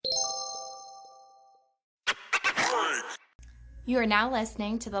You are now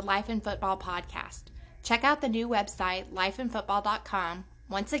listening to the Life in Football podcast. Check out the new website, lifeinfootball.com.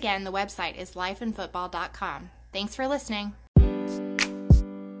 Once again, the website is lifeinfootball.com. Thanks for listening.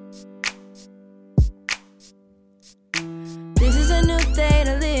 This is a new day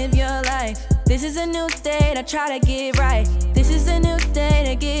to live your life. This is a new day to try to get right. This is a new day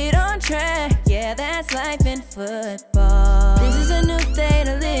to get on track. Yeah, that's life in football. This is a new day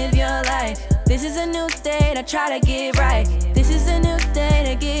to live your life. This is a new day to try to get right. This is a new day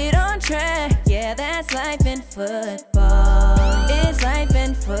to get on track. Yeah, that's life in football. It's life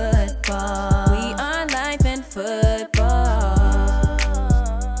in football. We are life in football.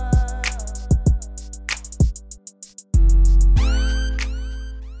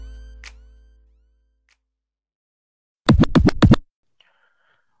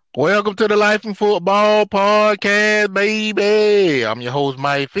 Welcome to the Life in Football podcast, baby. I'm your host,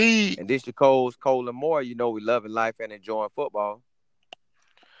 Mike Feed. And this your Cole's Cole and Moore. You know we loving life and enjoying football.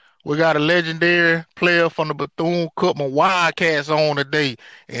 We got a legendary player from the Bethune-Cookman Wildcats on today,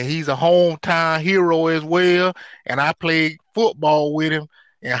 and he's a hometown hero as well. And I played football with him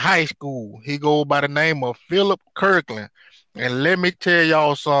in high school. He goes by the name of Philip Kirkland. And let me tell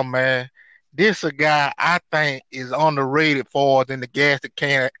y'all something, man. This a guy I think is underrated for us in the Gaston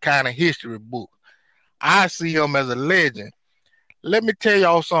kind of history book. I see him as a legend. Let me tell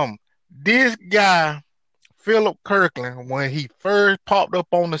y'all something. This guy, Philip Kirkland, when he first popped up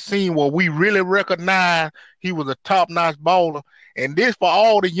on the scene where we really recognized he was a top-notch baller, and this for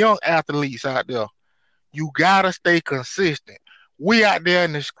all the young athletes out there, you got to stay consistent. We out there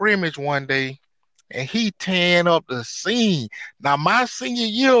in the scrimmage one day, and he tearing up the scene. Now, my senior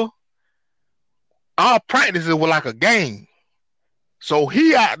year, our practices were like a game. So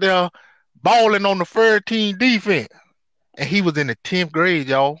he out there balling on the third team defense. And he was in the 10th grade,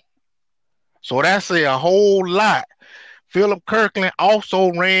 y'all. So that say a whole lot. Philip Kirkland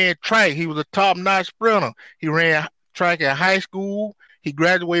also ran track. He was a top-notch sprinter. He ran track at high school. He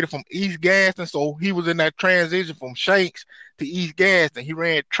graduated from East Gaston, so he was in that transition from Shanks to East Gaston. He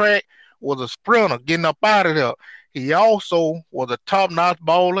ran track, was a sprinter, getting up out of there. He also was a top-notch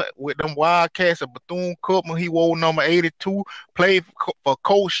baller with them Wildcats at Bethune-Cookman. He wore number 82, played for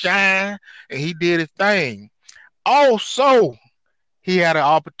Coach Shine, and he did his thing. Also, he had an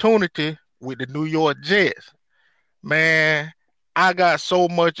opportunity with the New York Jets. Man, I got so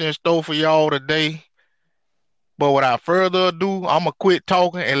much in store for y'all today. But without further ado, I'm going to quit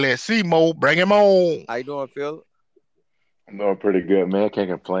talking and let C-Mo bring him on. How you doing, Phil? I'm doing pretty good, man. Can't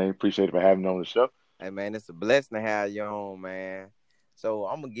complain. Appreciate it for having me on the show. Hey, man, it's a blessing to have you on, man. So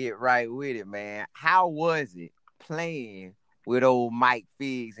I'm going to get right with it, man. How was it playing with old Mike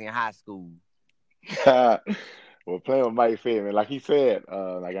Figs in high school? Well, playing with Mike Figs, man, like he said,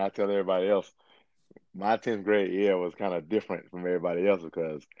 like I tell everybody else, my 10th grade year was kind of different from everybody else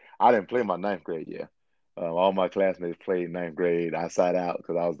because I didn't play my 9th grade year. All my classmates played 9th grade. I sat out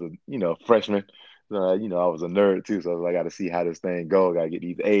because I was the freshman. I was a nerd too, so I got to see how this thing goes. I got to get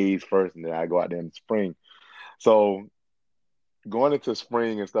these A's first, and then I go out there in the spring. So going into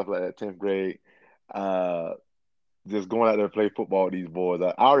spring and stuff like that, 10th grade, just going out there to play football with these boys,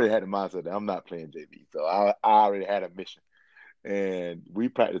 I already had the mindset that I'm not playing JV. So I already had a mission. And we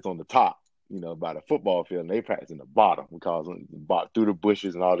practiced on the top, by the football field, and they practiced in the bottom because through the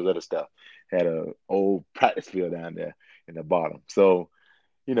bushes and all this other stuff. Had an old practice field down there in the bottom. So,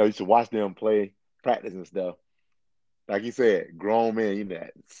 you should watch them play, practice and stuff. Like you said, grown men,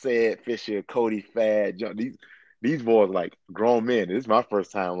 that Ced Fisher, Cody Fad, these boys like grown men. This is my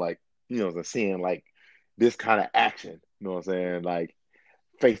first time seeing like this kind of action, you know what I'm saying? Like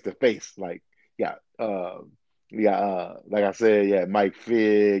face to face. Like like I said, you had Mike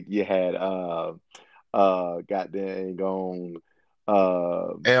Fig, you had goddamn gone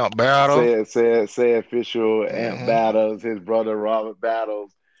Amp Battle. Ced Fisher, Amp Battles, his brother Robert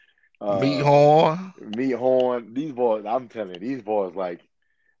Battles. Meat Horn. These boys, I'm telling you, these boys, like,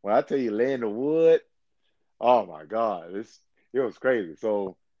 when I tell you lay in the wood, oh my God, it was crazy.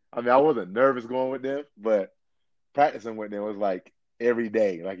 So, I mean, I wasn't nervous going with them, but practicing with them was like every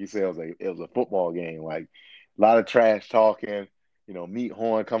day. Like you said, it was a football game. Like, a lot of trash talking, Meat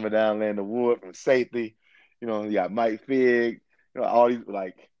Horn coming down, laying the wood from safety. You got Mike Fig, all these,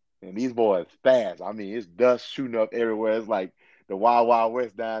 like, and these boys fast. I mean, it's dust shooting up everywhere. It's like the Wild Wild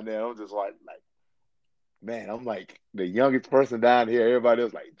West down there. I'm just like, man, I'm like the youngest person down here. Everybody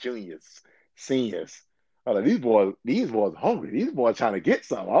else like juniors, seniors. I'm like, these boys hungry. These boys trying to get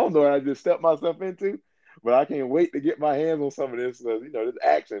something. I don't know what I just stepped myself into, but I can't wait to get my hands on some of this. This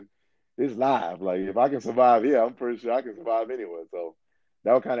action is live. Like, if I can survive here, I'm pretty sure I can survive anywhere. So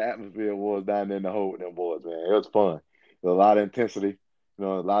that what kind of atmosphere it was down there in the hole with them boys, man. It was fun. There's a lot of intensity, a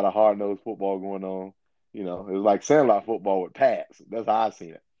lot of hard-nosed football going on. It was like Sandlot football with pads. That's how I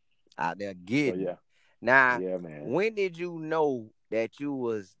seen it. Out there So getting. yeah, Now, yeah, man. when did you know that you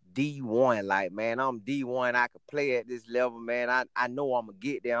was D1? Like, man, I'm D1. I could play at this level, man. I know I'm gonna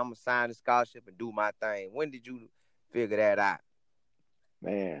get there. I'm gonna sign the scholarship and do my thing. When did you figure that out?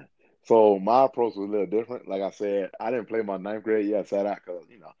 Man. So my approach was a little different. Like I said, I didn't play my ninth grade yet. I sat out because,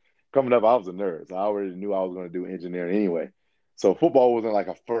 coming up, I was a nerd. So I already knew I was going to do engineering anyway. So football wasn't like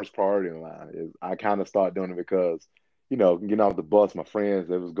a first priority in line. I kind of started doing it because, getting off the bus, my friends,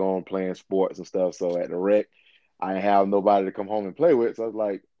 they was going playing sports and stuff. So at the rec, I didn't have nobody to come home and play with. So I was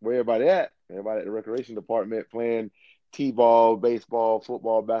like, where everybody at? Everybody at the recreation department playing t-ball, baseball,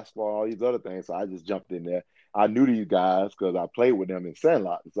 football, basketball, all these other things. So I just jumped in there. I knew these guys because I played with them in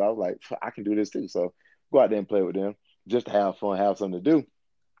Sandlot. So I was like, I can do this too. So go out there and play with them just to have fun, have something to do.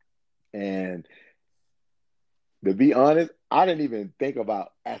 And to be honest, I didn't even think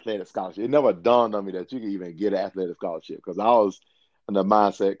about athletic scholarship. It never dawned on me that you could even get an athletic scholarship because I was in the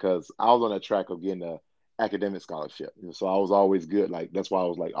mindset because I was on the track of getting an academic scholarship. So I was always good. Like that's why I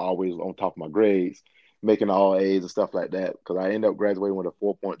was like always on top of my grades, making all A's and stuff like that. Because I ended up graduating with a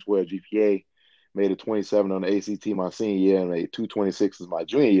 4.12 GPA, made a 27 on the ACT my senior year, and made 226 my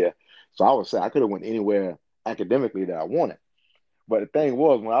junior year. So I would say I could have went anywhere academically that I wanted. But the thing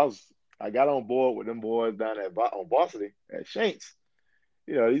was, when I got on board with them boys down on Varsity at Shanks.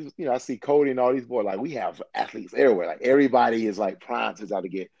 I see Cody and all these boys. Like we have athletes everywhere. Like everybody is like primed to try to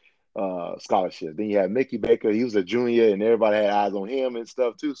get scholarships. Then you have Mickey Baker. He was a junior, and everybody had eyes on him and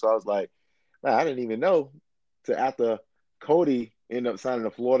stuff too. So I was like, man, I didn't even know. To after Cody ended up signing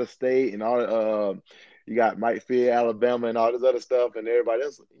to Florida State and all. You got Mike Field, Alabama, and all this other stuff, and everybody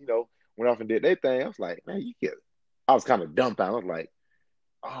else, went off and did their thing. I was like, man, you get. I was kind of dumbfounded. I was like,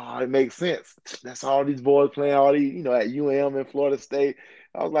 oh, it makes sense. That's all these boys playing, all these, at UM and Florida State.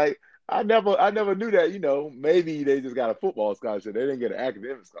 I was like, I never knew that, maybe they just got a football scholarship. They didn't get an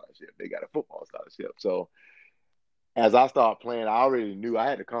academic scholarship. They got a football scholarship. So as I started playing, I already knew I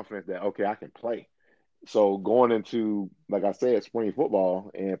had the confidence that, okay, I can play. So going into, like I said, spring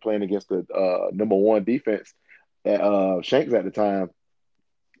football and playing against the number one defense at Shanks at the time,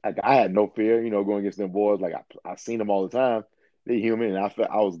 like I had no fear, going against them boys. Like I seen them all the time. They're human, and I felt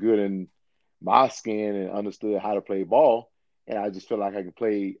I was good in my skin and understood how to play ball. And I just felt like I could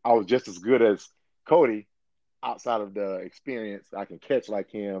play. I was just as good as Cody outside of the experience. I can catch like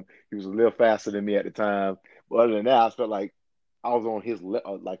him. He was a little faster than me at the time. But other than that, I felt like I was on his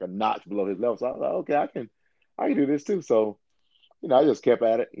like a notch below his level. So I was like, okay, I can do this too. So I just kept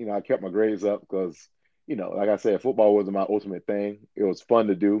at it. I kept my grades up because like I said, football wasn't my ultimate thing. It was fun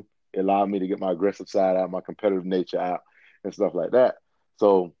to do. It allowed me to get my aggressive side out, my competitive nature out, and stuff like that.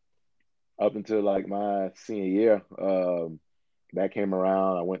 So up until like my senior year, that came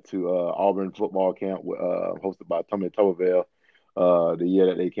around. I went to Auburn football camp hosted by Tommy Tuberville the year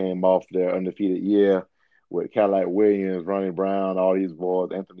that they came off their undefeated year with Cadillac Williams, Ronnie Brown, all these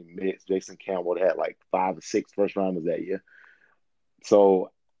boys, Anthony Mitts, Jason Campbell. They had like 5 or 6 first rounders that year.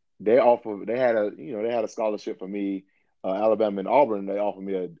 So they had a scholarship for me. Alabama and Auburn, they offered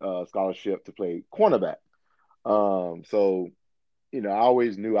me a scholarship to play cornerback. So I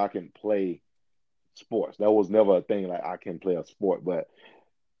always knew I can play sports. That was never a thing like I can play a sport. But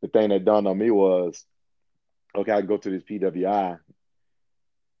the thing that dawned on me was, okay, I can go to this PWI,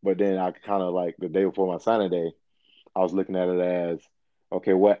 but then I kind of like the day before my signing day, I was looking at it as,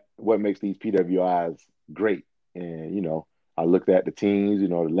 okay, what makes these PWIs great? And I looked at the teams,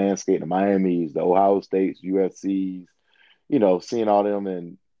 the landscape, the Miamis, the Ohio States, USC's, seeing all them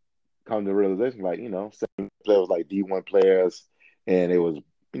and come to the realization, like, some players like D1 players, and it was,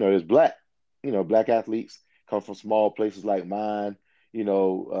 there's black athletes come from small places like mine,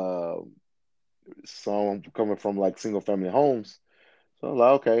 some coming from like single family homes. So I was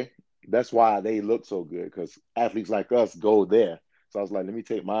like, okay, that's why they look so good because athletes like us go there. So I was like, let me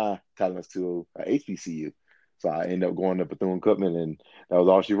take my talents to HBCU. So I ended up going to Bethune-Cookman, and that was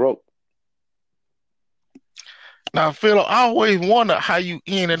all she wrote. Now, Philip, I always wonder how you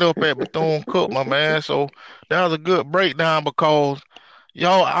ended up at Bethune-Cookman, man. So that was a good breakdown because,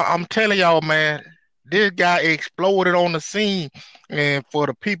 y'all, I'm telling y'all, man, this guy exploded on the scene. And for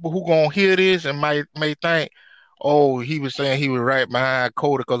the people who gonna hear this and may think, oh, he was saying he was right behind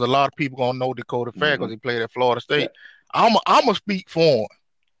Cody, because a lot of people gonna know Dakota Fair because he played at Florida State. I'm gonna speak for him.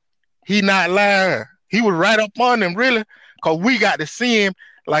 He not lying. He was right up on him, really, because we got to see him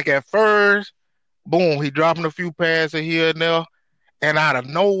like at first. Boom, he dropping a few passes here and there, and out of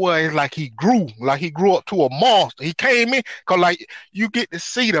nowhere, it's like he grew up to a monster. He came in because like you get to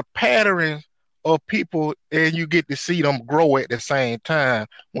see the patterns of people, and you get to see them grow at the same time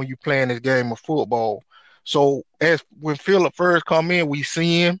when you playing this game of football. So as when Philip first come in, we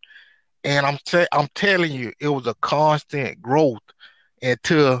see him, and I'm telling you, it was a constant growth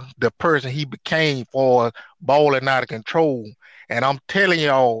into the person he became for balling out of control. And I'm telling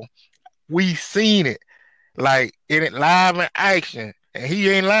y'all, we seen it like in it live in action. And he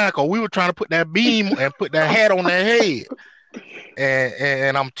ain't lying because we were trying to put that beam and put that hat on that head.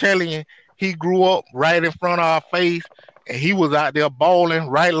 And I'm telling you, he grew up right in front of our face, and he was out there balling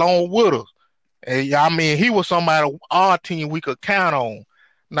right along with us. And I mean, he was somebody our team we could count on.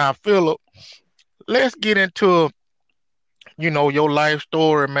 Now, Philip, let's get into your life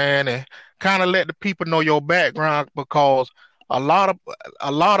story, man, and kind of let the people know your background because a lot of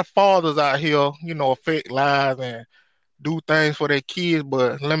a lot of fathers out here, affect lives and do things for their kids.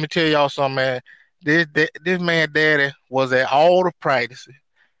 But let me tell y'all something, man. This man daddy was at all the practices.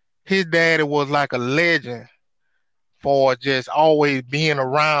 His daddy was like a legend for just always being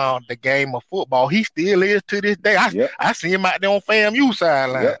around the game of football. He still is to this day. Yep. I see him out there on FAMU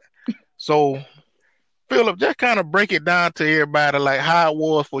sideline. Yep. So, Philip, just kind of break it down to everybody, like how it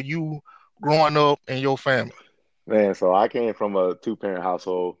was for you growing up and your family. Man, so I came from a two-parent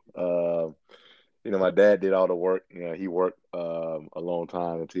household. My dad did all the work. He worked a long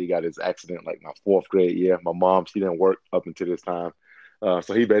time until he got his accident, like my fourth grade year. My mom, she didn't work up until this time.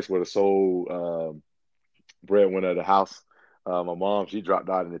 So he basically was the sole breadwinner of the house. My mom, she dropped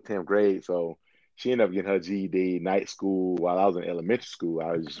out in the 10th grade, so she ended up getting her GED night school while I was in elementary school.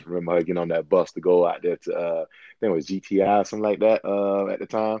 I just remember her getting on that bus to go out there to, I think it was GTI or something like that at the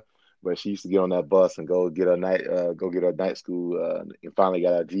time. But she used to get on that bus and go get her night school, and finally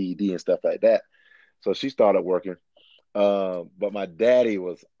got her GED and stuff like that. So she started working. But my daddy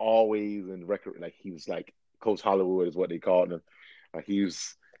was always in record, like he was like Coach Hollywood is what they called him. Like he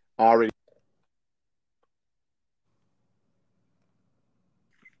was already.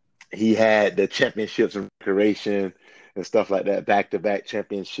 He had the championships in recreation and stuff like that, back-to-back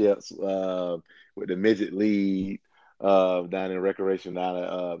championships with the midget league down in recreation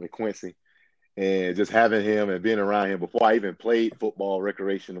down in Quincy. And just having him and being around him before I even played football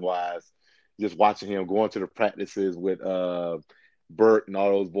recreation-wise, just watching him going to the practices with Bert and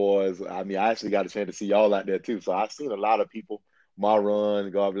all those boys. I mean, I actually got a chance to see y'all out there too. So I've seen a lot of people,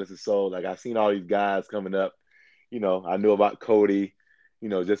 Marun, God bless his soul. Like I've seen all these guys coming up. I knew about Cody,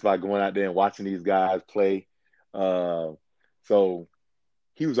 just by going out there and watching these guys play. So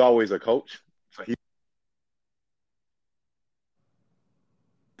he was always a coach. So he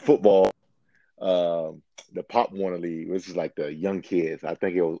football, the Pop Warner League, which is like the young kids. I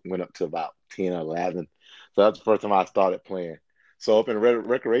think went up to about 10 or 11. So that's the first time I started playing. So up in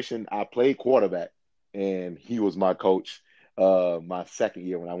recreation, I played quarterback, and he was my coach my second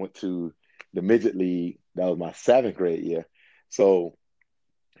year when I went to the midget league. That was my 7th grade year. So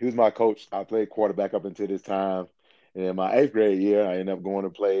he was my coach. I played quarterback up until this time. And in my 8th grade year, I ended up going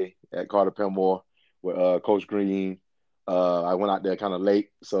to play at Carter Pellmore with Coach Green. I went out there kind of late.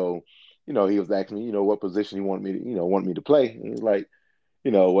 So, he was asking me, what position he wanted me to play. And he was like,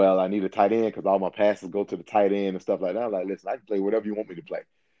 well, I need a tight end because all my passes go to the tight end and stuff like that. I'm like, listen, I can play whatever you want me to play.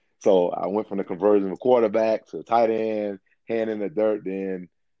 So I went from the conversion of quarterback to tight end, hand in the dirt, then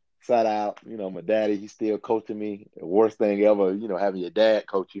sat out. My daddy, he's still coaching me. The worst thing ever, having your dad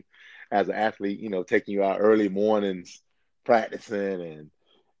coach you as an athlete, taking you out early mornings, practicing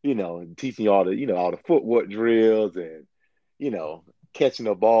and, teaching you all the footwork drills and, catching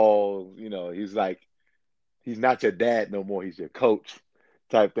the ball. He's like, he's not your dad no more. He's your coach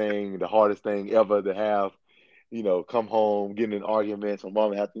type thing. The hardest thing ever to have, come home, getting in arguments. My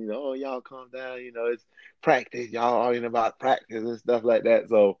mom have to, oh, y'all calm down. It's practice. Y'all arguing about practice and stuff like that.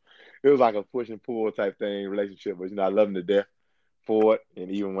 So it was like a push and pull type thing, relationship. But, I love him to death for it.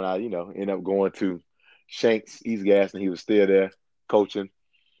 And even when I, ended up going to Shanks, East Gas, and he was still there coaching,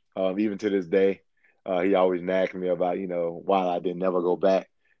 even to this day, he always nagged me about, why I didn't never go back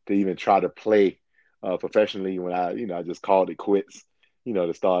to even try to play professionally when I just called it quits,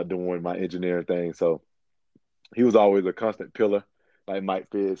 to start doing my engineering thing. So he was always a constant pillar. Like Mike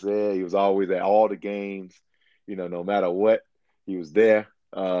Fitz said, he was always at all the games, no matter what, he was there.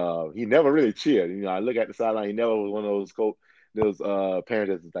 He never really cheered. I look at the sideline, he never was one of those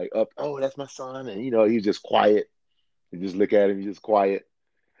parents that's like, oh, that's my son. And, he was just quiet. You just look at him, he's just quiet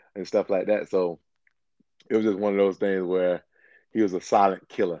and stuff like that. So it was just one of those things where he was a silent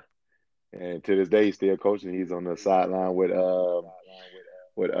killer. And to this day, he's still coaching. He's on the sideline with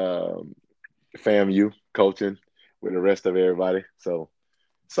FAMU coaching with the rest of everybody. So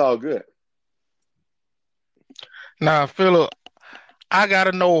it's all good. Now, Philip, I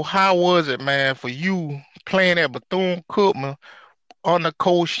gotta know how was it, man, for you playing at Bethune-Cookman under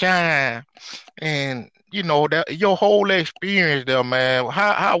Coach Shine, and that your whole experience there, man.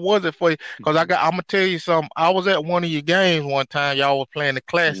 How was it for you? Because I'm gonna tell you something. I was at one of your games one time. Y'all was playing the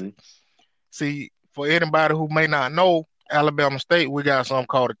Classic. Mhm. See, for anybody who may not know, Alabama State, we got something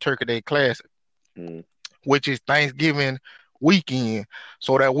called the Turkey Day Classic, Mhm. which is Thanksgiving weekend.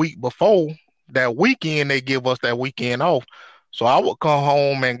 So that week before that weekend, they give us that weekend off. So I would come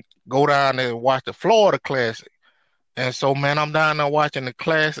home and go down and watch the Florida Classic. And so, man, I'm down there watching the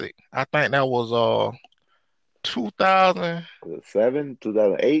Classic. I think that was 2000, Was it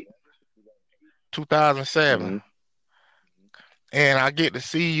 2008? 2007. Mhm. And I get to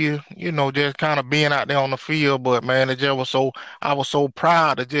see you, just kind of being out there on the field. But man, I was so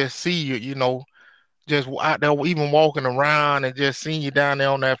proud to just see you, just out there, even walking around and just seeing you down there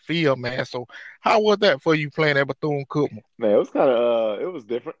on that field, man. So how was that for you playing at Bethune-Cookman? Man, it was kind of it was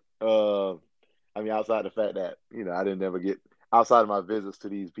different. I mean, outside the fact that I didn't ever get outside of my visits to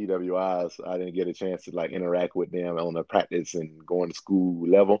these PWIs, I didn't get a chance to like interact with them on the practice and going to school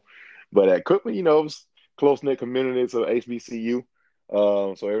level. But at Cookman, it was close knit community, so HBCU.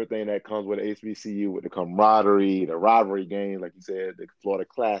 So everything that comes with HBCU, with the camaraderie, the rivalry games, like you said, the Florida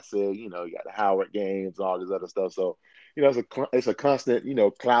Classic, you got the Howard games, all this other stuff. So it's a constant,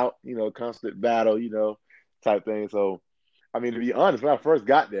 clout, constant battle, type thing. So I mean, to be honest, when I first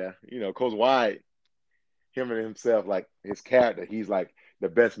got there, Coach White, him and himself, like his character, he's like the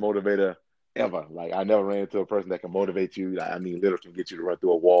best motivator ever. Like I never ran into a person that can motivate you. Like, I mean, literally can get you to run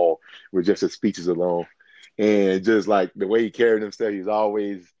through a wall with just his speeches alone. And just like the way he carried himself, he's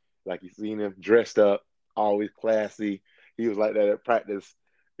always like you seen him dressed up, always classy. He was like that at practice,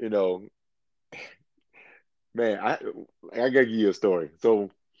 you know. Man, I gotta give you a story.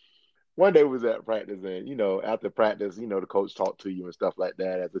 So one day we was at practice, and after practice, the coach talked to you and stuff like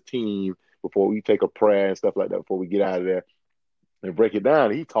that as a team before we take a prayer and stuff like that before we get out of there and break it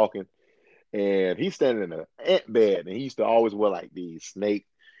down. He's talking, and he's standing in an ant bed, and he used to always wear like these snake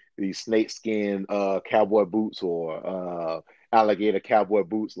skin cowboy boots or alligator cowboy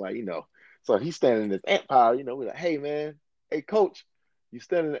boots, like So he's standing in this ant pile. We're like, hey man, hey coach, you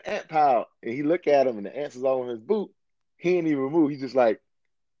standing in the ant pile, and he look at him, and the ants is all in his boot. He ain't even move. He's just like,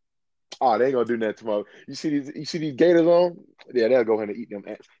 oh, they ain't gonna do nothing tomorrow. You see these gators on? Yeah, they'll go ahead and eat them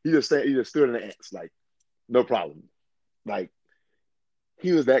ants. He just stood in the ants, like, no problem. Like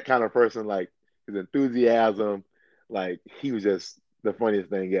he was that kind of person, like his enthusiasm, like he was just the funniest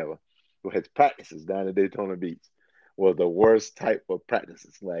thing ever. But his practices down at Daytona Beach were the worst type of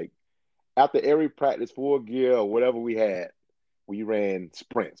practices. Like after every practice, full gear or whatever we had, we ran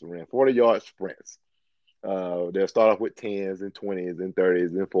sprints. We ran 40-yard sprints. They'll start off with 10s and 20s and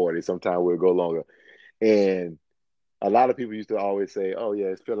 30s and 40s. Sometimes we'll go longer. And a lot of people used to always say, oh, yeah,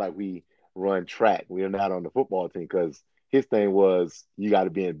 it feels like we run track. We're not on the football team because his thing was you got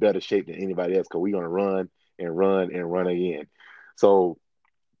to be in better shape than anybody else because we're going to run and run and run again. So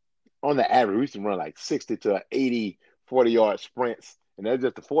on the average, we used to run like 60 to 80 40-yard sprints. And that's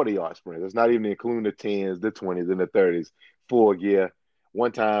just the 40-yard sprint. It's not even including the 10s, the 20s, and the 30s, full gear.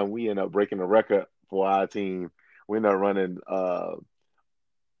 One time we ended up breaking the record for our team. We ended up running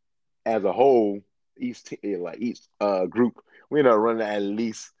as a whole, each group, we ended up running at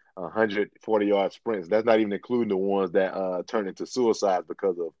least 140-yard sprints. That's not even including the ones that turned into suicides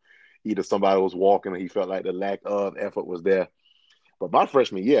because of either somebody was walking or he felt like the lack of effort was there. But my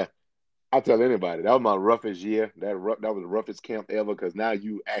freshman year, I tell anybody that was my roughest year. That was the roughest camp ever because now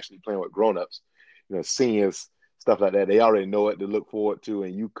you actually playing with grown-ups, seniors, stuff like that. They already know what to look forward to,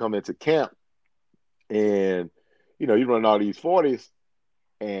 and you come into camp and you run all these 40s.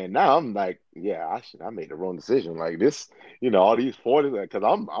 And now I'm like, yeah, I made the wrong decision. Like this, all these 40s, because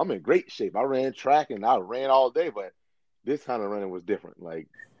I'm in great shape. I ran track and I ran all day, but this kind of running was different. Like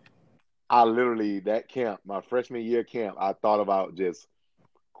I literally that camp, my freshman year camp, I thought about just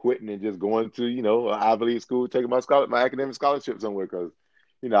quitting and just going to an Ivy League school, taking my academic scholarship somewhere because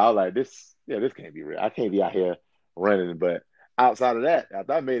I was like this can't be real. I can't be out here running. But outside of that,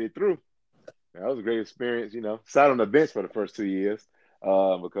 after I made it through, that was a great experience. Sat on the bench for the first 2 years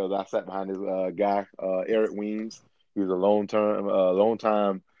because I sat behind this guy Eric Weems. He was a long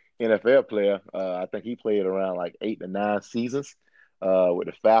time NFL player. I think he played around like 8 to 9 seasons with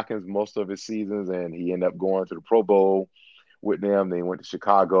the Falcons most of his seasons, and he ended up going to the Pro Bowl with them. Then he went to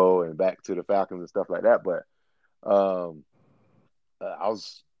Chicago and back to the Falcons and stuff like that. But I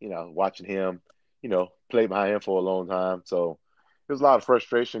was, watching him, play behind him for a long time. So there was a lot of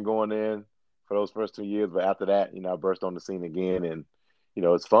frustration going in for those first 2 years. But after that, I burst on the scene again, and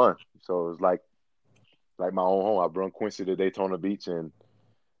it's fun. So it was like like my own home. I brought Quincy to Daytona Beach, and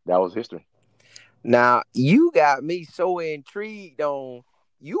that was history. Now, you got me so intrigued on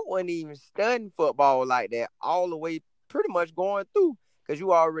you weren't even studying football like that all the way pretty much going through because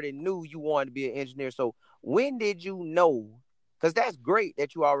you already knew you wanted to be an engineer. So when did you know? Because that's great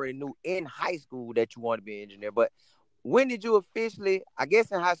that you already knew in high school that you wanted to be an engineer. But when did you officially, I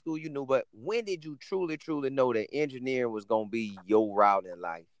guess in high school you knew, but when did you truly, truly know that engineering was going to be your route in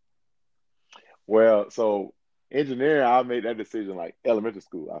life? Well, so engineering, I made that decision like elementary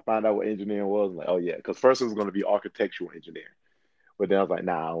school. I found out what engineering was, and like, oh yeah, because first it was going to be architectural engineering. But then I was like,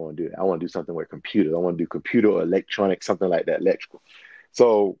 nah, I don't want to do that. I want to do something with computers. I want to do computer or electronics, something like that, electrical.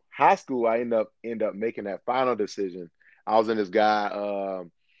 So high school, I end up making that final decision. I was in this guy,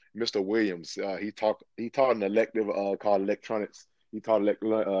 Mr. Williams. He taught an elective called electronics. He taught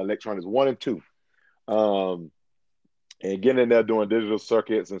electronics 1 and 2. Um, and getting in there doing digital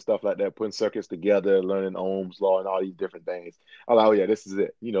circuits and stuff like that, putting circuits together, learning Ohm's law and all these different things. I was like, oh yeah, this is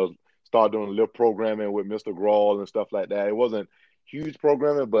it. Start doing a little programming with Mr. Grawl and stuff like that. It wasn't huge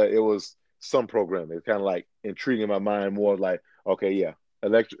programming, but it was some programming. It's kind of like intriguing my mind more like, okay, yeah,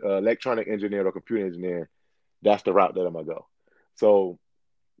 electronic engineer or computer engineer, that's the route that I'm gonna go. So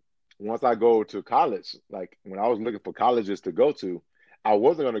once I go to college, like when I was looking for colleges to go to, I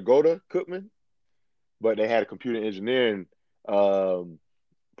wasn't gonna go to Cookman, but they had a computer engineering um,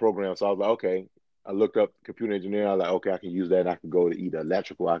 program. So I was like, okay. I looked up computer engineering. I was like, okay, I can use that. I can go to either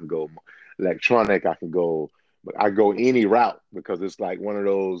electrical, I can go electronic, I go any route because it's like one of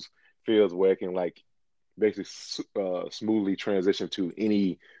those fields where it can like basically smoothly transition to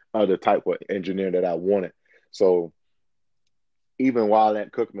any other type of engineering that I wanted. So even while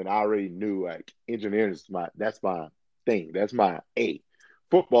at Cookman, I already knew like engineering is that's my thing. That's my A.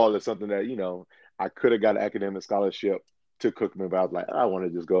 Football is something that, I could have got an academic scholarship to Cookman, but I was like, I want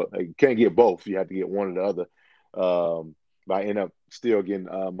to just go. Like, you can't get both. You have to get one or the other. But I ended up still getting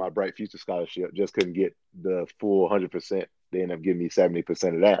my Bright Future scholarship. Just couldn't get the full 100%. They ended up giving me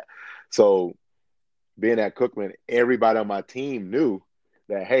 70% of that. So being at Cookman, everybody on my team knew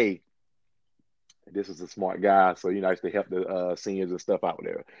that, hey, this is a smart guy. So, I used to help the seniors and stuff out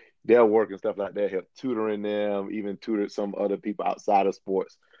there. Their work and stuff like that, help tutoring them, even tutored some other people outside of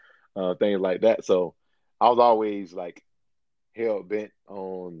sports, things like that. So I was always like hell bent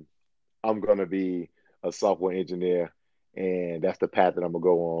on I'm going to be a software engineer and that's the path that I'm going to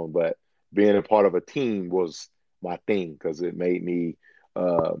go on. But being a part of a team was my thing because it made me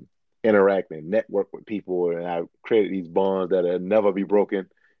interact and network with people. And I created these bonds that'll never be broken,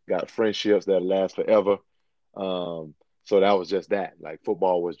 got friendships that last forever. So that was just that. Like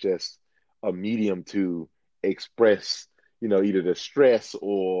football was just a medium to express, either the stress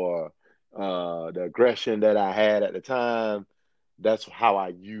or the aggression that I had at the time. That's how I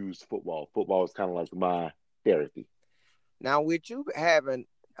used football. Football was kind of like my therapy. Now, with you having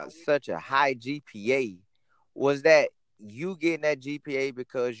such a high GPA, was that you getting that GPA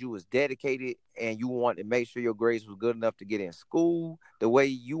because you was dedicated and you wanted to make sure your grades was good enough to get in school the way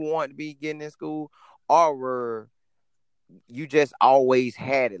you want to be getting in school, or were you just always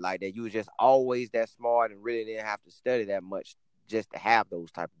had it like that? You was just always that smart and really didn't have to study that much just to have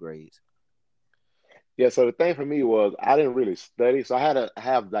those type of grades? Yeah, so the thing for me was I didn't really study, so I had to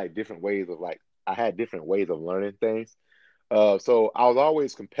have like different ways of like I had different ways of learning things. So I was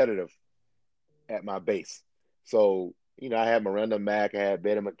always competitive at my base. So, I had Miranda Mack, I had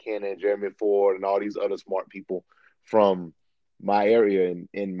Betty McKinnon, Jeremy Ford, and all these other smart people from my area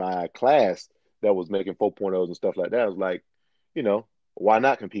in my class that was making 4.0s and stuff like that. I was like, why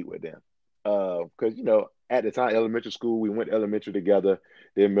not compete with them? Because, at the time, elementary school, we went elementary together,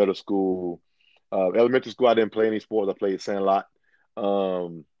 then middle school. Elementary school, I didn't play any sports. I played sandlot,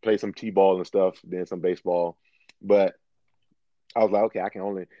 played some t-ball and stuff, then some baseball. But I was like, okay, I can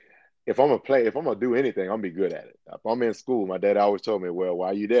only if I'm gonna do anything, I'm gonna be good at it. If I'm in school, my dad always told me, well,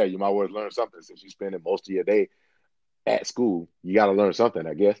 while you're there, you might well learn something since you're spending most of your day at school. You got to learn something,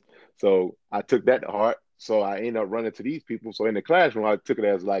 I guess. So I took that to heart. So I ended up running to these people. So in the classroom, I took it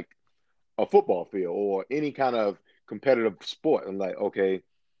as like a football field or any kind of competitive sport. I'm like, okay,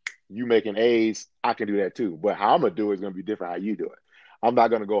 you making A's, I can do that too. But how I'm gonna do it is gonna be different how you do it. I'm not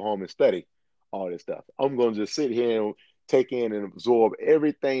gonna go home and study all this stuff. I'm gonna just sit here and take in and absorb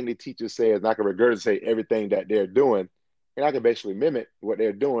everything the teacher says, and I can regurgitate everything that they're doing, and I can basically mimic what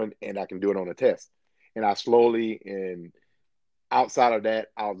they're doing, and I can do it on a test. And I slowly and outside of that,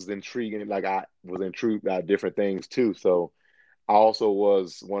 I was intrigued, like I was intrigued by different things too. So I also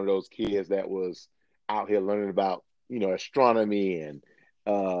was one of those kids that was out here learning about, astronomy and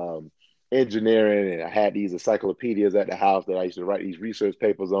um, engineering. And I had these encyclopedias at the house that I used to write these research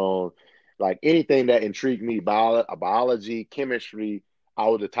papers on. Like anything that intrigued me, biology, chemistry, I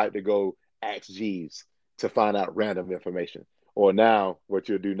was the type to go ask Jeeves to find out random information. Or now, what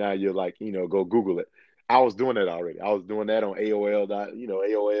you'll do now, you're like, go Google it. I was doing that already. I was doing that on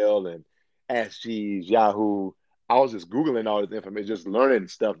AOL and Ask Jeeves, Yahoo. I was just Googling all this information, just learning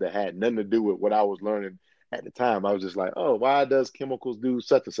stuff that had nothing to do with what I was learning at the time. I was just like, oh, why does chemicals do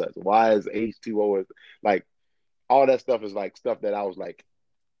such and such? Why is H2O like all that stuff is like stuff that I was like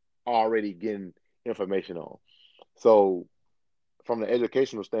already getting information on. So from the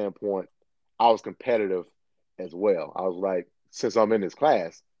educational standpoint, I was competitive as well. I was like, since I'm in this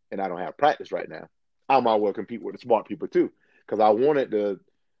class and I don't have practice right now, I might well compete with the smart people too. Because I wanted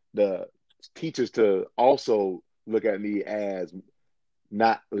the teachers to also look at me as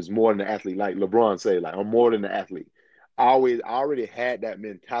not as more than an athlete, like LeBron say, like I'm more than an athlete. I already had that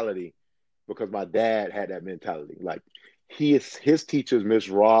mentality because my dad had that mentality. Like his teachers, Miss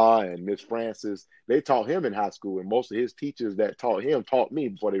Raw and Miss Francis, they taught him in high school, and most of his teachers that taught him taught me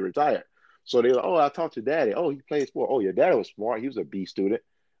before they retired. So they're like, oh, I taught your daddy. Oh, he played sport. Oh, your daddy was smart. He was a B student.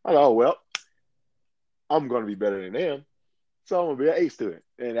 I go, oh, well, I'm going to be better than them. So I'm going to be an A student.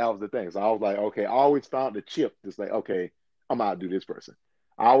 And that was the thing. So I was like, okay, I always found the chip. Just like, okay, I'm going to do this person.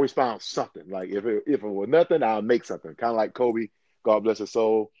 I always found something. Like if it was nothing, I'll make something. Kind of like Kobe, God bless his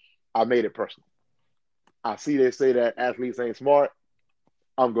soul. I made it personal. I see they say that athletes ain't smart.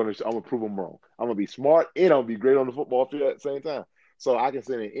 I'm gonna prove them wrong. I'm gonna be smart and I'm gonna be great on the football field at the same time. So I can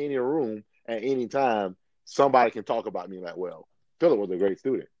sit in any room at any time. Somebody can talk about me like, well, Philip was a great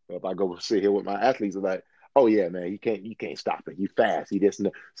student. But if I go sit here with my athletes, I'm like, oh yeah, man, you can't stop it. You fast. He this and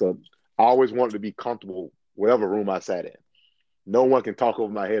that. So I always wanted to be comfortable whatever room I sat in. No one can talk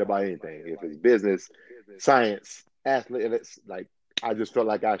over my head about anything. If it's business, science, athletics, like I just felt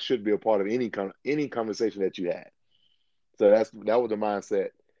like I should be a part of any conversation that you had. So that was the mindset.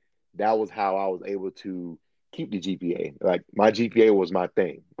 That was how I was able to keep the GPA. Like my GPA was my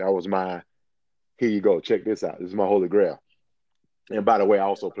thing. That was my here you go, check this out. This is my holy grail. And by the way, I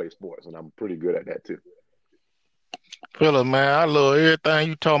also play sports, and I'm pretty good at that too. Philip, man, I love everything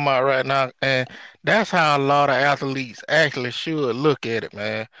you talking about right now, and that's how a lot of athletes actually should look at it,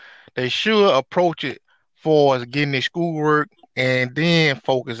 man. They should approach it for as getting their schoolwork and then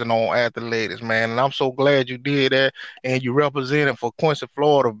focusing on athletics, man. And I'm so glad you did that, and you represented for Quincy,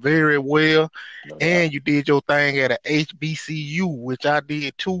 Florida, very well, No doubt. and you did your thing at a HBCU, which I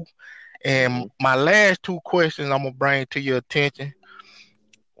did too. And Mm-hmm. my last two questions I'm gonna bring to your attention.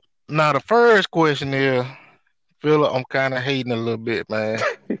 Now, the first question is, Philip, I'm kind of hating a little bit, man.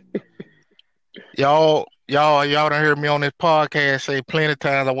 Y'all done heard me on this podcast say plenty of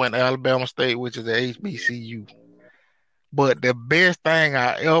times I went to Alabama State, which is a HBCU. But the best thing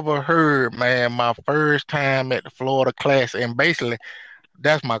I ever heard, man, my first time at the Florida Classic, and basically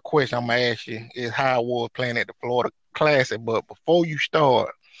that's my question I'm gonna ask you, is how I was playing at the Florida Classic. But before you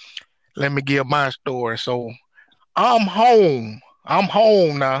start, let me give my story. So I'm home. I'm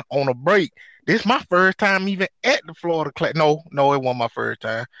home now on a break. This is my first time even at the Florida Classic. No, it wasn't my first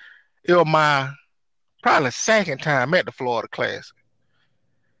time. It was my probably second time at the Florida Classic.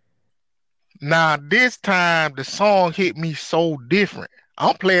 Now this time the song hit me so different.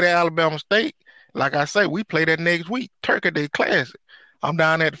 I'm playing at Alabama State. Like I say, we play that next week, Turkey Day Classic. I'm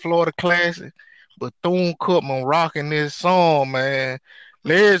down at the Florida Classic. Bethune-Cookman rocking this song, man.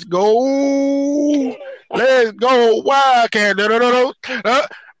 Let's go. Let's go. Wildcat.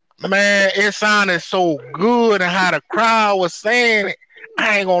 Man, it sounded so good and how the crowd was saying it.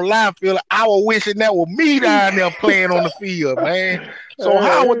 I ain't gonna lie, Phil. I was wishing that was me down there playing on the field, man. So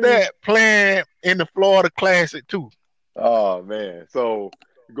how was that playing in the Florida Classic too? Oh man. So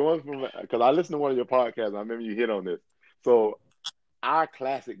going from because I listened to one of your podcasts, I remember you hit on this. So our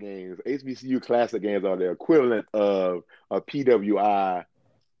classic games, HBCU classic games, are the equivalent of a PWI.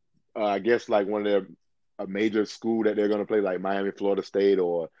 I guess like one of their a major school that they're going to play, like Miami, Florida State,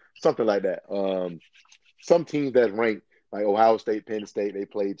 or something like that. Some teams that's ranked like Ohio State, Penn State, they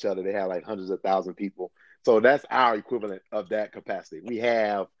play each other. They have like hundreds of thousand people. So that's our equivalent of that capacity. We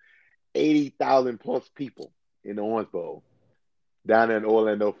have 80,000 plus people in the Orange Bowl down in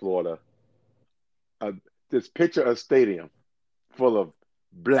Orlando, Florida. Just picture a stadium full of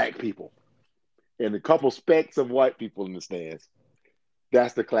black people and a couple specks of white people in the stands.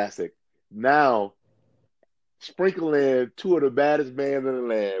 That's the classic. Now, sprinkle in two of the baddest bands in the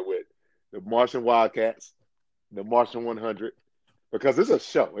land with the Martian Wildcats, the Martian 100, because it's a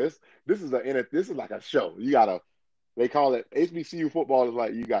show. This is like a show. They call it HBCU football is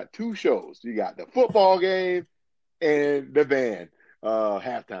like you got two shows. You got the football game and the band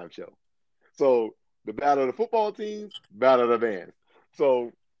halftime show. So the battle of the football teams, battle of the bands.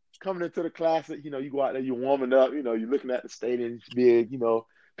 So coming into the classic, you go out there, you're warming up, you're looking at the stadium, it's big,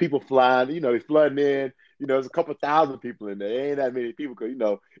 people flying, they flooding in, there's a couple thousand people in there. There ain't that many people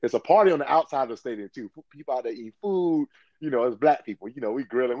because, it's a party on the outside of the stadium too. People out there eating food, it's black people, we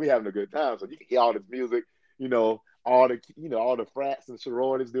grilling, we having a good time. So you can hear all this music, all the frats and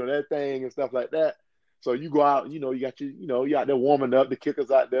sororities doing their thing and stuff like that. So you go out, you got you out there warming up, the kickers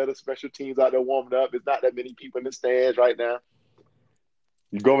out there, the special teams out there warming up. There's not that many people in the stands right now.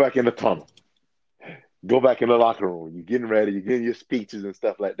 You go back in the tunnel. Go back in the locker room. You're getting ready. You're getting your speeches and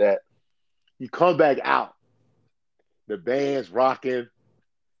stuff like that. You come back out. The band's rocking.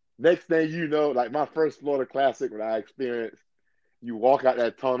 Next thing you know, like my first Florida Classic when I experienced, you walk out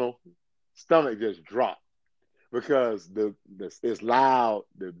that tunnel, stomach just dropped because it's loud.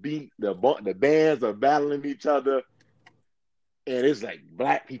 The beat, the bands are battling each other, and it's like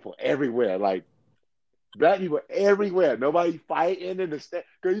black people everywhere. Like black people everywhere. Nobody fighting in the stand.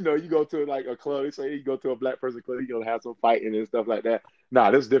 Because, you go to like a club, they say you go to a black person club, you're going to have some fighting and stuff like that.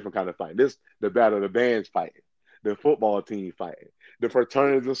 Nah, this is a different kind of fight. This the battle of the bands fighting. The football team fighting. The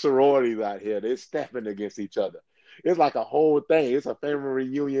fraternities and sororities out here, they're stepping against each other. It's like a whole thing. It's a family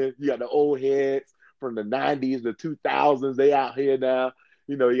reunion. You got the old heads from the 90s, the 2000s. They out here now.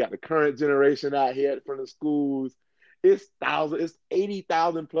 You got the current generation out here from the schools. It's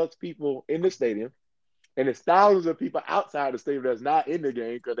 80,000 plus people in the stadium. And it's thousands of people outside the stadium that's not in the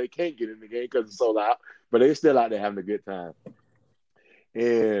game because they can't get in the game because it's so loud, but they're still out there having a good time.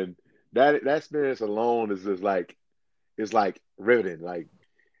 And that experience alone is just like, it's like riveting. Like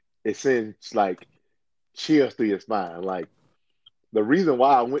it sends like chills through your spine. Like the reason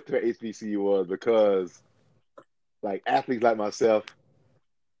why I went to HBCU was because like athletes like myself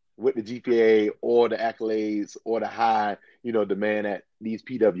with the GPA or the accolades or the high, demand at these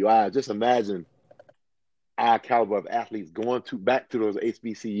PWIs, just imagine our caliber of athletes going back to those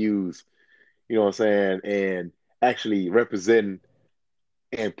HBCUs, you know what I'm saying, and actually representing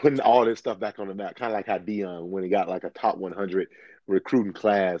and putting all this stuff back on the map, kind of like how Deion, when he got like a top 100 recruiting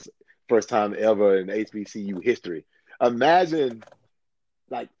class, first time ever in HBCU history. Imagine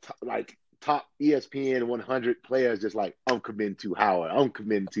like top ESPN 100 players just like, I'm committing to Howard, I'm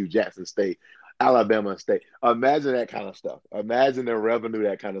committing to Jackson State, Alabama State. Imagine that kind of stuff. Imagine the revenue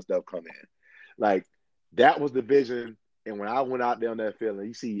that kind of stuff come in. Like, that was the vision. And when I went out there on that field, and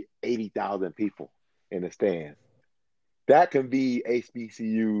you see 80,000 people in the stands, that can be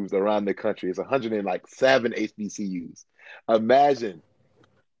HBCUs around the country. It's 107 HBCUs. Imagine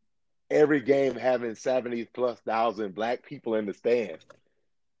every game having 70,000+ black people in the stands.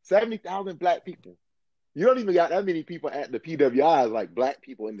 70,000 black people. You don't even got that many people at the PWIs like black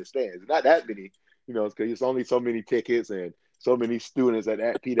people in the stands. Not that many, because it's only so many tickets and so many students at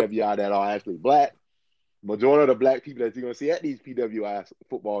that PWI that are actually black. Majority of the black people that you're going to see at these PWI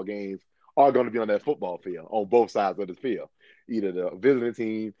football games are going to be on that football field on both sides of the field, either the visiting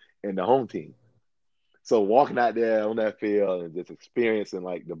team and the home team. So walking out there on that field and just experiencing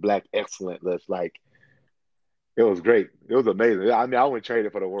like the black excellence, that's like, it was great. It was amazing. I mean, I wouldn't trade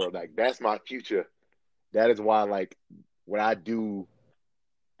it for the world. Like, that's my future. That is why, like, what I do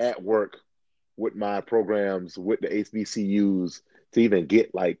at work with my programs, with the HBCUs, to even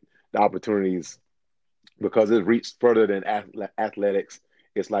get like the opportunities, because it reached further than athletics.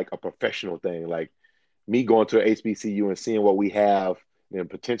 It's like a professional thing. Like me going to a HBCU and seeing what we have and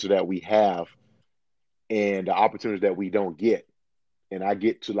potential that we have and the opportunities that we don't get. And I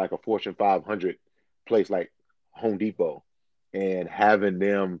get to like a Fortune 500 place like Home Depot and having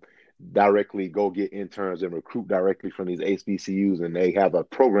them directly go get interns and recruit directly from these HBCUs. And they have a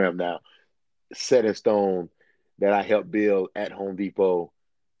program now set in stone that I helped build at Home Depot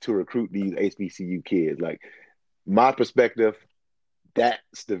to recruit these HBCU kids. Like, my perspective,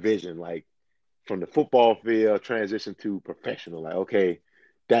 that's the vision. Like, from the football field transition to professional. Like, okay,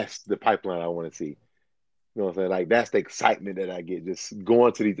 that's the pipeline I want to see. You know what I'm saying? Like, that's the excitement that I get just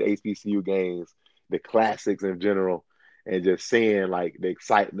going to these HBCU games, the classics in general, and just seeing like the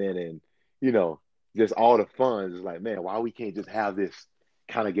excitement and, just all the fun. It's like, man, why we can't just have this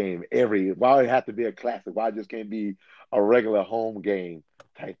kind of game why it have to be a classic? Why it just can't be a regular home game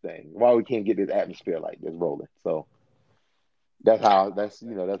type thing? Why we can't get this atmosphere like this rolling? So that's how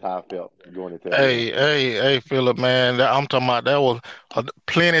I felt going into that. Hey, Philip, man, I'm talking about that was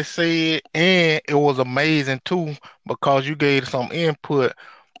plenty said, and it was amazing too because you gave some input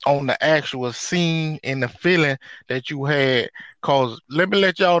on the actual scene and the feeling that you had. Cause let me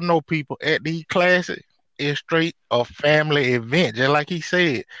let y'all know, people, at these classes, it's straight a family event. Just like he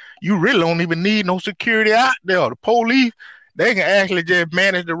said, you really don't even need no security out there. The police, they can actually just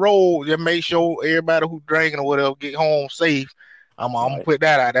manage the road, just make sure everybody who's drinking or whatever get home safe. I'm All gonna right. put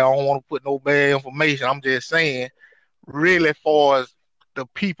that out there. I don't want to put no bad information. I'm just saying, really, far as the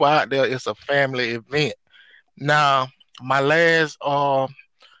people out there, it's a family event. Now, my last well,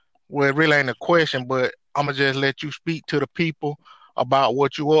 it really ain't a question, but I'm gonna just let you speak to the people about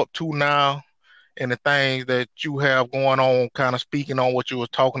what you up to now and the things that you have going on, kind of speaking on what you were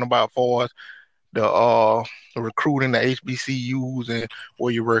talking about for us, the recruiting, the HBCUs, and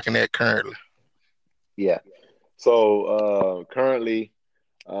where you're working at currently. Yeah. So currently,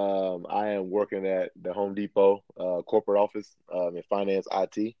 I am working at the Home Depot corporate office in finance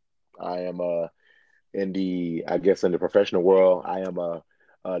IT. I am I guess, in the professional world, I am a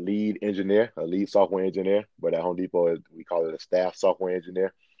lead engineer, a lead software engineer. But at Home Depot, we call it a staff software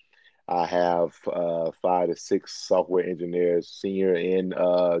engineer. I have 5 to 6 software engineers, senior and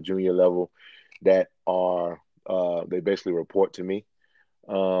junior level, that are they basically report to me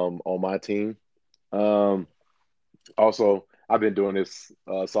on my team. Um, Also, I've been doing this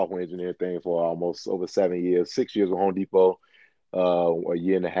software engineering thing for almost over 7 years, 6 years with Home Depot, a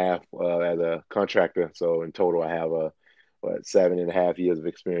year and a half as a contractor. So in total, I have 7.5 years of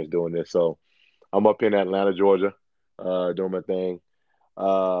experience doing this. So I'm up in Atlanta, Georgia, doing my thing.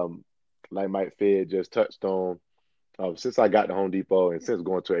 Um, like Mike Fed just touched on, since I got to Home Depot and since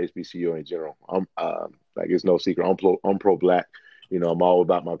going to HBCU in general, I'm like, it's no secret. I'm pro black. I'm all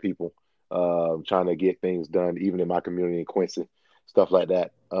about my people. Trying to get things done, even in my community in Quincy, stuff like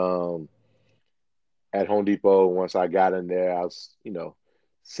that. At Home Depot, once I got in there, I was,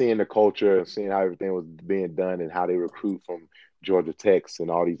 seeing the culture and seeing how everything was being done and how they recruit from Georgia Techs and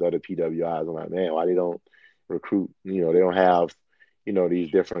all these other PWIs. I'm like, man, why they don't recruit? They don't have,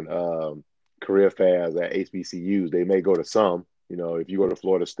 these different career fairs at HBCUs. They may go to some. If you go to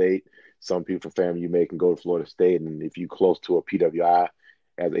Florida State, some people from FAMU may can go to Florida State, and if you close to a PWI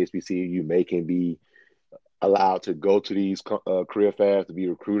as HBCU, you may can be allowed to go to these career fairs to be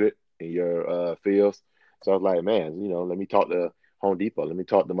recruited in your fields. So I was like, man, let me talk to Home Depot. Let me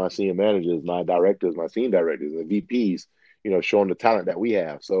talk to my senior managers, my directors, my senior directors, and VPs. Showing the talent that we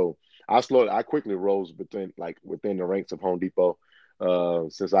have. So I quickly rose within the ranks of Home Depot.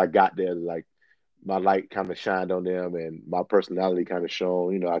 Since I got there, like, my light kind of shined on them, and my personality kind of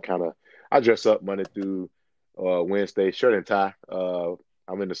shone. I dress up Monday through Wednesday, shirt and tie.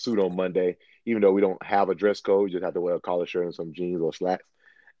 I'm in the suit on Monday, even though we don't have a dress code. You just have to wear a collar shirt and some jeans or slacks.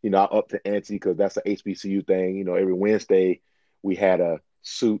 I up to ante because that's an HBCU thing. Every Wednesday we had a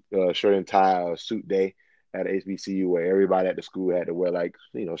suit, shirt and tie, or suit day at HBCU where everybody at the school had to wear, like,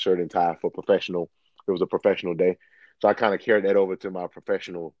 shirt and tie for professional. It was a professional day. So I kind of carried that over to my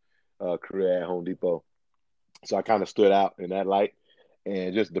professional career at Home Depot. So I kind of stood out in that light,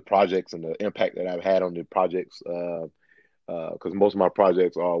 and just the projects and the impact that I've had on the projects. Because most of my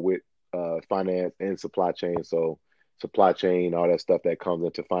projects are with finance and supply chain. So supply chain, all that stuff that comes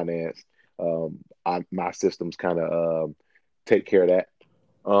into finance, my systems kind of take care of that.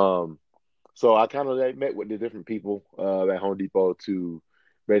 So I kind of met with the different people at Home Depot to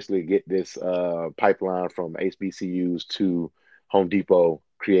basically get this pipeline from HBCUs to Home Depot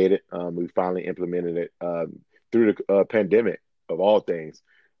created. We finally implemented it through the pandemic, of all things.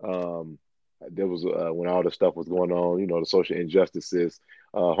 Um, there was when all the stuff was going on, the social injustices.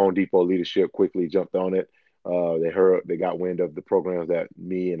 Home Depot leadership quickly jumped on it. They got wind of the programs that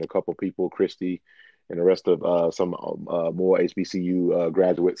me and a couple people, Christy, and the rest of some more HBCU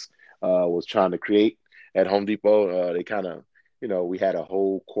graduates was trying to create at Home Depot. They kind of, we had a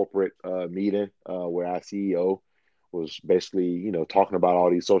whole corporate meeting where our CEO was basically, talking about all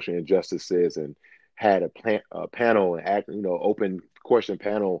these social injustices, and had a panel and open question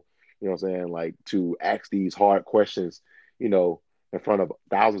panel, what I'm saying, like, to ask these hard questions, in front of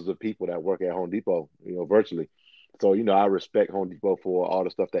thousands of people that work at Home Depot, virtually. So, I respect Home Depot for all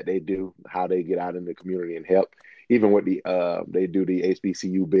the stuff that they do, how they get out in the community and help. Even with they do the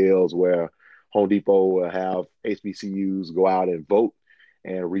HBCU bills where Home Depot will have HBCUs go out and vote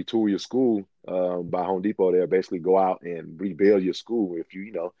and retool your school. By Home Depot, they'll basically go out and rebuild your school. If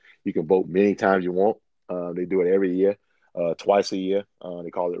you can vote many times you want. They do it every year, twice a year.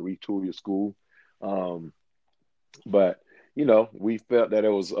 They call it retool your school. Um, but we felt that it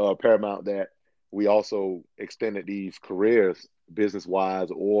was paramount that we also extended these careers, business wise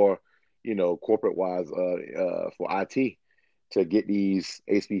or corporate wise, for IT, to get these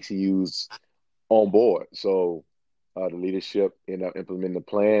HBCUs on board. So the leadership ended up implementing a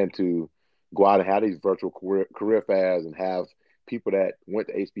plan to go out and have these virtual career fairs and have people that went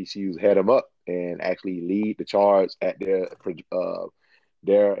to HBCUs head them up and actually lead the charge at their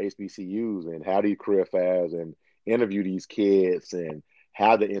HBCUs, and have these career fairs and interview these kids and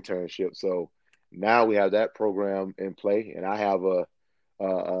have the internship. So now we have that program in play, and I have a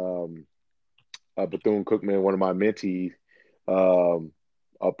Bethune-Cookman, one of my mentees,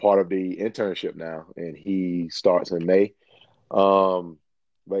 a part of the internship now, and he starts in May.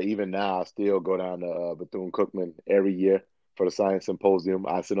 But even now, I still go down to Bethune-Cookman every year for the science symposium.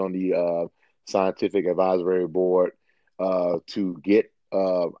 I sit on the scientific advisory board to get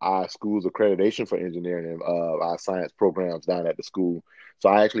our school's accreditation for engineering and our science programs down at the school. So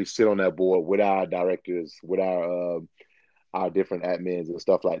I actually sit on that board with our directors, with our different admins and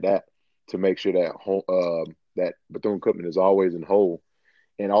stuff like that, to make sure that that Bethune-Cookman is always in whole,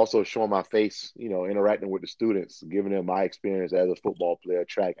 and also showing my face, interacting with the students, giving them my experience as a football player,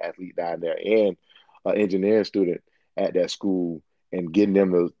 track athlete down there, and an engineering student at that school, and getting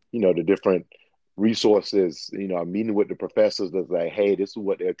them the different resources. I'm meeting with the professors that's like, hey, this is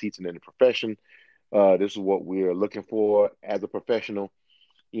what they're teaching in the profession. This is what we're looking for as a professional,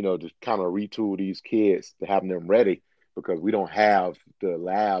 to kind of retool these kids to having them ready, because we don't have the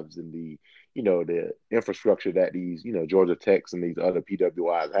labs and the infrastructure that these, Georgia Techs and these other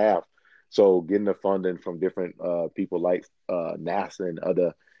PWIs have. So getting the funding from different people like NASA and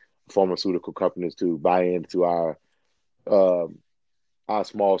other pharmaceutical companies to buy into our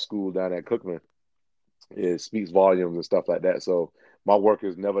small school down at Cookman, it speaks volumes and stuff like that. So my work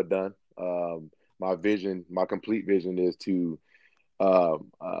is never done. My complete vision is to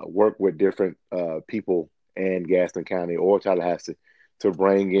work with different people in Gaston County or Tallahassee to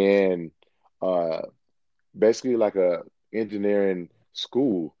bring in basically like a engineering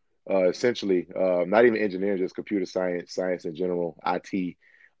school, essentially, not even engineering, just computer science in general, IT,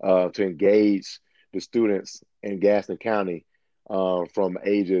 to engage the students in Gaston County from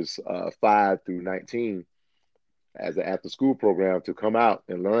ages 5 through 19 as an after-school program, to come out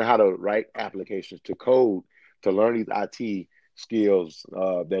and learn how to write applications, to code, to learn these IT skills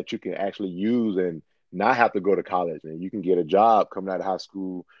that you can actually use and not have to go to college. And you can get a job coming out of high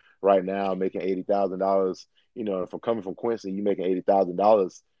school right now making $80,000. From coming from Quincy, you making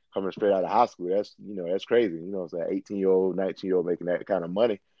 $80,000 coming straight out of high school. That's crazy. It's an 18-year-old, 19-year-old making that kind of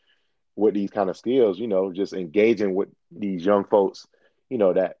money with these kind of skills, just engaging with these young folks,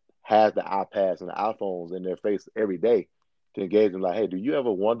 that has the iPads and the iPhones in their face every day, to engage them like, hey, do you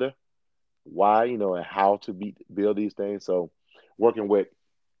ever wonder why, and how to build these things? So working with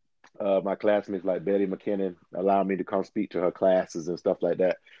my classmates like Betty McKinnon, allowing me to come speak to her classes and stuff like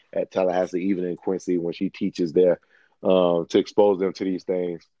that at Tallahassee, even in Quincy when she teaches there, to expose them to these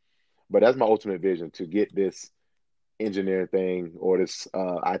things. But that's my ultimate vision, to get this engineering thing or this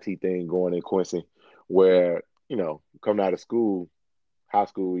IT thing going in Quincy, where, coming out of school, high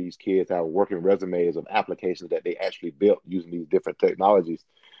school, these kids have working resumes of applications that they actually built using these different technologies,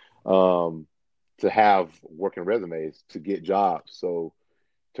 to have working resumes to get jobs. So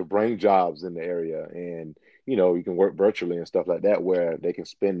to bring jobs in the area, and, you can work virtually and stuff like that, where they can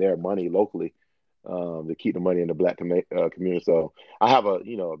spend their money locally to keep the money in the Black community. So I have a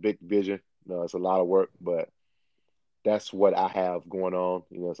big vision. It's a lot of work, but that's what I have going on.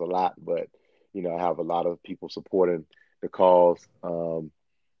 It's a lot, but, I have a lot of people supporting the cause.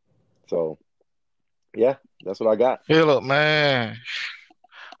 So yeah, that's what I got. Philip, man,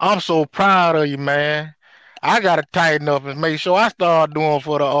 I'm so proud of you, man. I gotta tighten up and make sure I start doing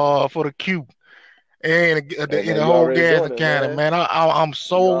for the Q and in the whole Gaston County, man. I'm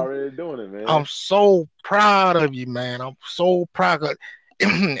so already doing it, man. I'm so proud of you, man. I'm so proud of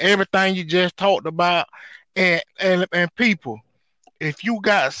everything you just talked about, and people. If you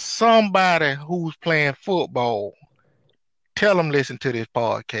got somebody who's playing football, tell them listen to this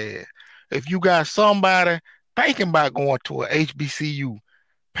podcast. If you got somebody thinking about going to a HBCU,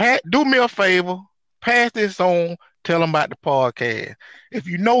 do me a favor, pass this on, tell them about the podcast. If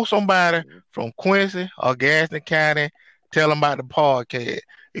you know somebody from Quincy or Gaston County, tell them about the podcast.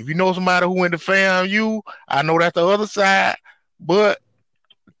 If you know somebody who went to FAMU, I know that's the other side, but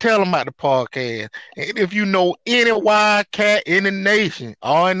tell them about the podcast. And if you know any Wildcat in the nation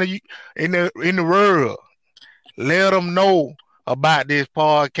or in the world, let them know about this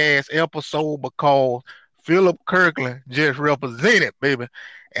podcast episode, because Philip Kirkland just represented, baby.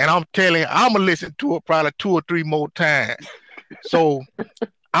 And I'm telling you, I'm going to listen to it probably 2 or 3 more times. So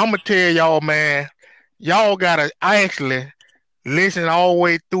I'm going to tell y'all, man, y'all got to actually listen all the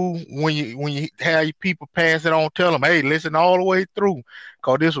way through. When you have your people pass it on, tell them, hey, listen all the way through,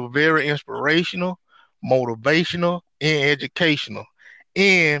 because this was very inspirational, motivational, and educational.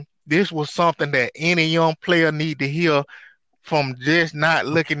 And this was something that any young player need to hear, from just not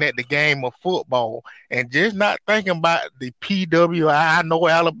looking at the game of football and just not thinking about the PWI. I know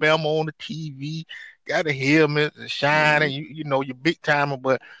Alabama on the TV, got the helmets and shining, you know, you're big timer,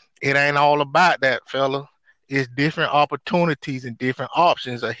 but it ain't all about that, fella. It's different opportunities and different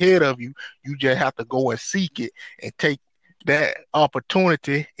options ahead of you. You just have to go and seek it and take that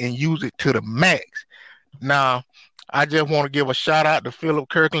opportunity and use it to the max. Now, I just want to give a shout out to Philip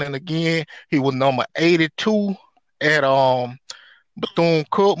Kirkland again. He was number 82 at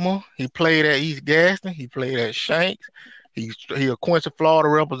Bethune-Cookman. He played at East Gaston. He played at Shanks. He a Quincy, Florida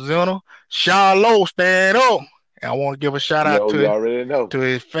representative. Charlotte, stand up. And I want to give a shout out to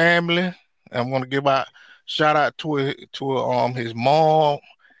his family. I want to give a shout out to his mom,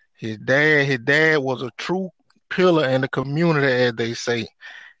 his dad. His dad was a true pillar in the community, as they say.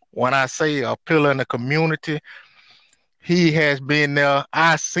 When I say a pillar in the community, he has been there.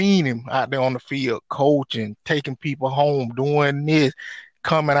 I seen him out there on the field coaching, taking people home, doing this,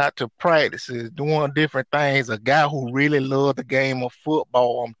 coming out to practices, doing different things. A guy who really loved the game of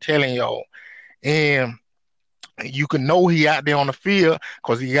football, I'm telling y'all. And you can know he out there on the field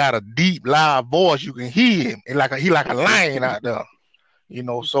because he got a deep, loud voice. You can hear him. He like a lion out there.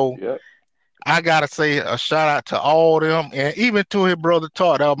 So yep. I gotta say a shout out to all them, and even to his brother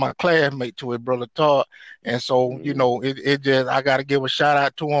Todd. That was my classmate to his brother Todd. And so, it just, I gotta give a shout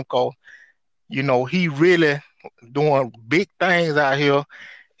out to him because, he really doing big things out here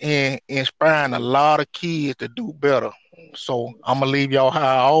and inspiring a lot of kids to do better. So I'm gonna leave y'all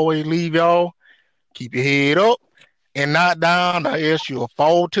how I always leave y'all. Keep your head up and not down, or else you'll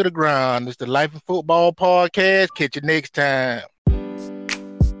fall to the ground. It's the Life in Football podcast. Catch you next time.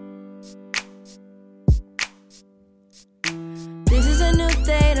 This is a new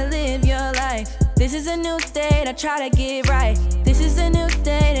day to live your life. This is a new day to try to get right. This is a new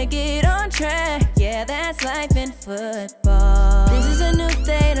day to get on track. Yeah, that's life in football. This is a new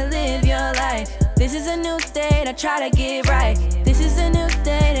day to live your life. This is a new day to try to get right. This is a new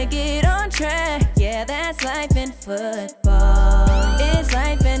day to get on track. Yeah, that's life in football. It's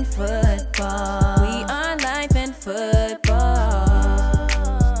life in football. We are life in football.